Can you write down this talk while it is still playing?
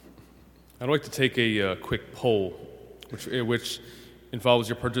I'd like to take a quick poll, which involves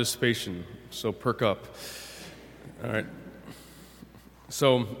your participation. So perk up. All right.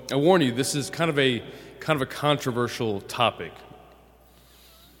 So I warn you, this is kind of a controversial topic.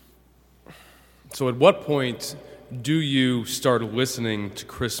 So at what point do you start listening to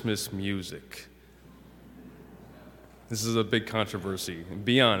Christmas music? This is a big controversy. And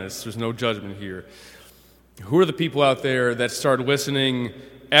be honest, there's no judgment here. Who are the people out there that start listening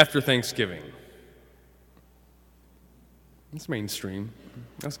after Thanksgiving? It's mainstream.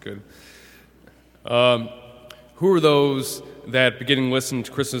 That's good. Who are those that begin to listen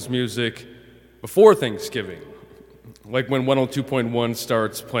to Christmas music before Thanksgiving? Like when 102.1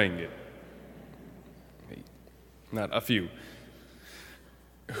 starts playing it. Not a few.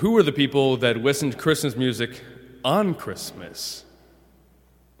 Who are the people that listen to Christmas music on Christmas?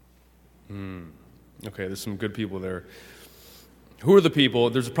 Okay, there's some good people there. Who are the people,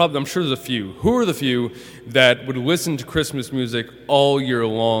 I'm sure there's a few. Who are the few that would listen to Christmas music all year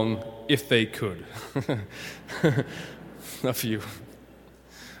long if they could? A few.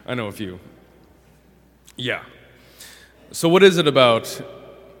 I know a few. Yeah. So what is it about,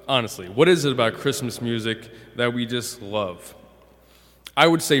 honestly, what is it about Christmas music that we just love? I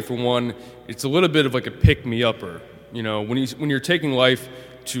would say, for one, it's a little bit of like a pick-me-upper. You know, when you're taking life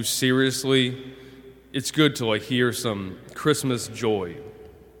too seriously, it's good to like hear some Christmas joy.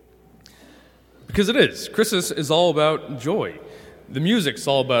 Because it is. Christmas is all about joy. The music's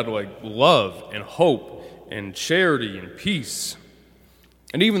all about like love and hope and charity and peace.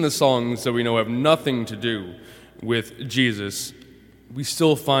 And even the songs that we know have nothing to do with Jesus, we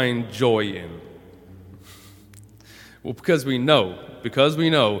still find joy in. Well, because we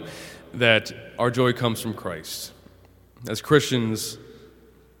know that our joy comes from Christ. As Christians,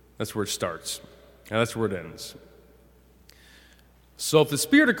 that's where it starts. And that's where it ends. So if the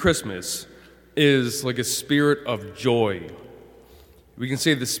spirit of Christmas is like a spirit of joy, we can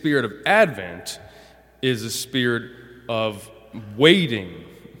say the spirit of Advent is a spirit of waiting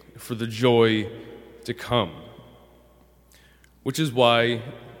for the joy to come. Which is why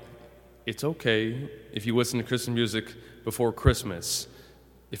it's okay if you listen to Christmas music before Christmas.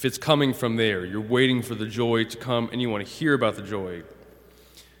 If it's coming from there, you're waiting for the joy to come and you want to hear about the joy.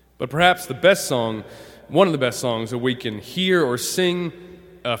 But perhaps one of the best songs that we can hear or sing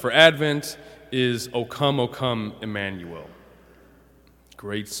for Advent is O Come, Emmanuel.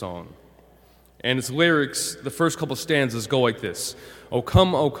 Great song. And its lyrics, the first couple stanzas go like this. O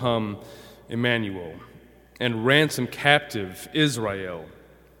come, Emmanuel, and ransom captive Israel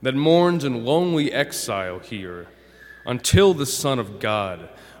that mourns in lonely exile here until the Son of God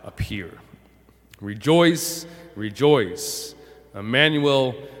appear. Rejoice, rejoice,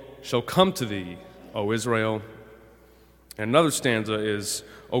 Emmanuel shall come to thee, O Israel. And another stanza is,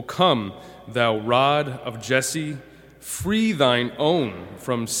 O come, thou rod of Jesse, free thine own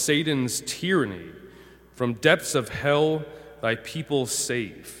from Satan's tyranny, from depths of hell thy people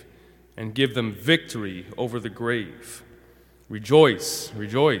save, and give them victory over the grave. Rejoice,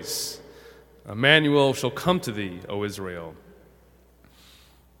 rejoice, Emmanuel shall come to thee, O Israel.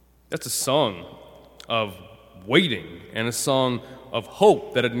 That's a song of waiting and a song of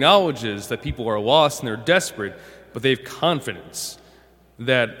hope that acknowledges that people are lost and they're desperate, but they have confidence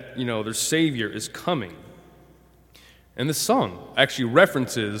that, their Savior is coming. And this song actually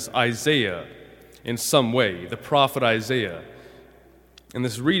references Isaiah in some way, the prophet Isaiah. And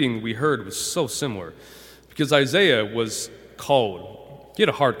this reading we heard was so similar because Isaiah was called, he had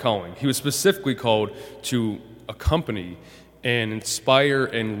a hard calling. He was specifically called to accompany and inspire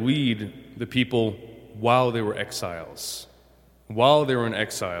and lead the people while they were exiles. While they were in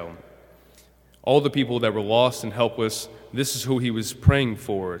exile, all the people that were lost and helpless, this is who he was praying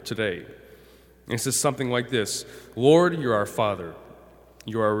for today. And it says something like this: Lord, you're our Father,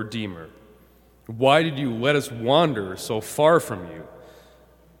 you're our Redeemer. Why did you let us wander so far from you?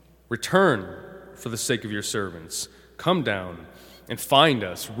 Return for the sake of your servants. Come down and find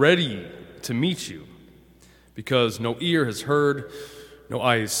us ready to meet you, because no ear has heard, no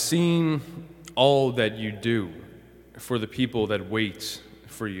eye has seen all that you do for the people that wait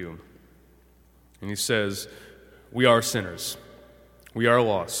for you. And he says, we are sinners. We are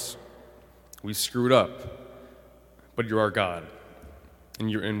lost. We screwed up. But you're our God.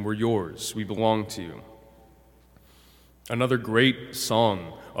 And we're yours. We belong to you. Another great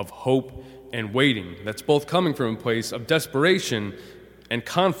song of hope and waiting that's both coming from a place of desperation and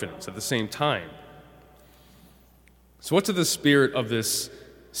confidence at the same time. So what's the spirit of this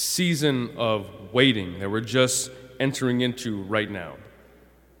season of waiting that we're just entering into right now?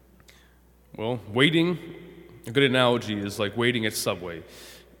 Well, waiting, a good analogy is like waiting at Subway.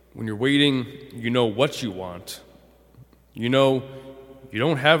 When you're waiting, you know what you want. You know you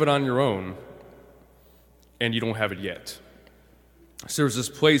don't have it on your own, and you don't have it yet. So there's this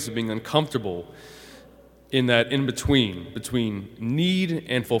place of being uncomfortable in that between need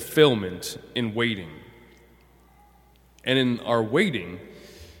and fulfillment in waiting. And in our waiting,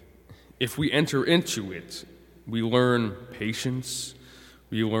 if we enter into it, we learn patience,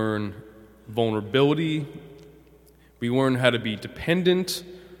 we learn vulnerability, we learn how to be dependent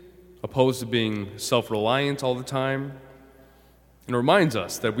opposed to being self-reliant all the time. And it reminds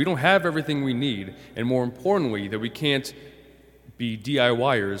us that we don't have everything we need, and more importantly, that we can't be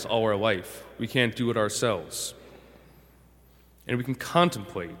DIYers all our life. We can't do it ourselves. And we can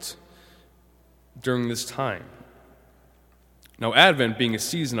contemplate during this time. Now, Advent being a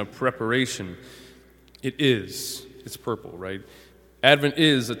season of preparation, it's purple, right? Advent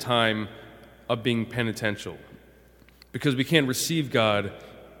is a time of being penitential, because we can't receive God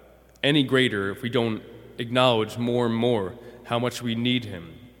any greater if we don't acknowledge more and more how much we need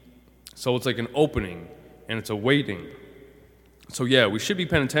Him. So it's like an opening, and it's a waiting. So yeah, we should be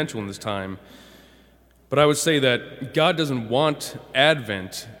penitential in this time, but I would say that God doesn't want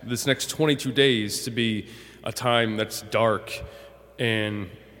Advent, this next 22 days, to be a time that's dark and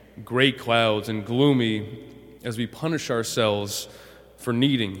gray clouds and gloomy as we punish ourselves for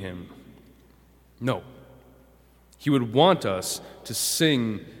needing Him. No. He would want us to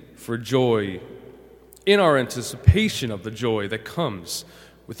sing for joy in our anticipation of the joy that comes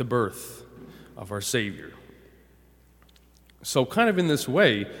with the birth of our Savior. So kind of in this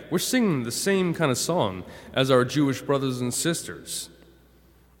way, we're singing the same kind of song as our Jewish brothers and sisters,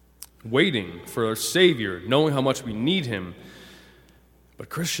 waiting for our Savior, knowing how much we need Him. But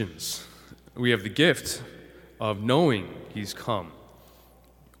Christians, we have the gift of knowing He's come.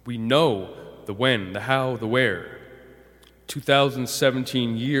 We know the when, the how, the where.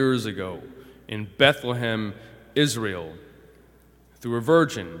 2017 years ago in Bethlehem, Israel, through a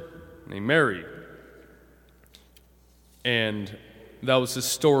virgin named Mary. And that was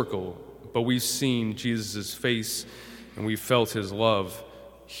historical, but we've seen Jesus' face and we've felt His love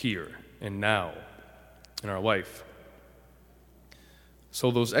here and now in our life.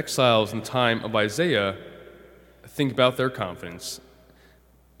 So those exiles in the time of Isaiah, think about their confidence.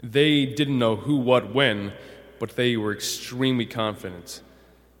 They didn't know who, what, when, but they were extremely confident.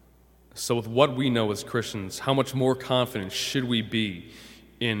 So with what we know as Christians, how much more confident should we be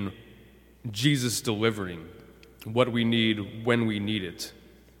in Jesus delivering what we need when we need it?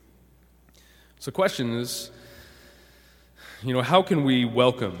 So the question is, how can we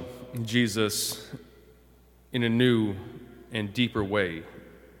welcome Jesus in a new and deeper way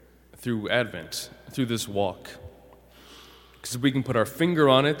through Advent, through this walk? Because if we can put our finger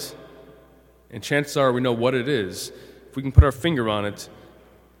on it, and chances are we know what it is, if we can put our finger on it,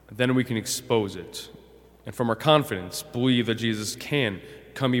 then we can expose it. And from our confidence, believe that Jesus can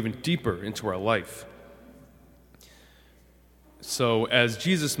come even deeper into our life. So as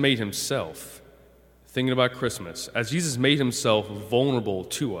Jesus made Himself, thinking about Christmas, as Jesus made Himself vulnerable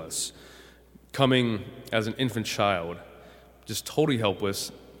to us, coming as an infant child, just totally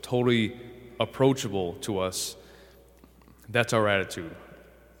helpless, totally approachable to us, that's our attitude.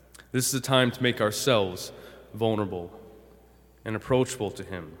 This is the time to make ourselves vulnerable and approachable to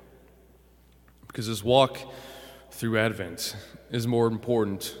Him. Because this walk through Advent is more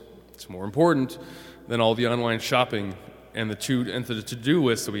important. It's more important than all the online shopping and the to-do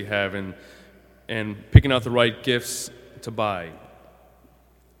list that we have and picking out the right gifts to buy.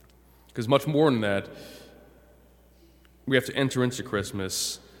 Because much more than that, we have to enter into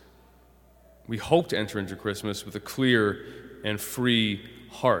Christmas. We hope to enter into Christmas with a clear and free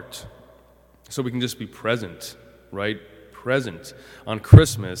heart, so we can just be present, right? Present on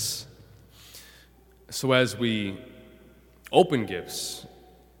Christmas. So as we open gifts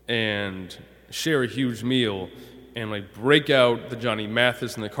and share a huge meal and break out the Johnny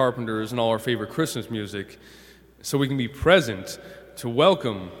Mathis and the Carpenters and all our favorite Christmas music, so we can be present to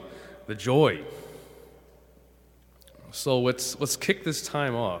welcome the joy. So let's kick this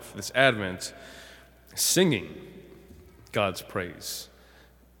time off, this Advent, singing God's praise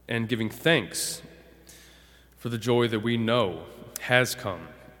and giving thanks for the joy that we know has come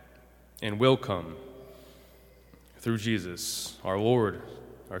and will come through Jesus, our Lord,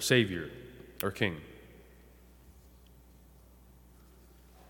 our Savior, our King.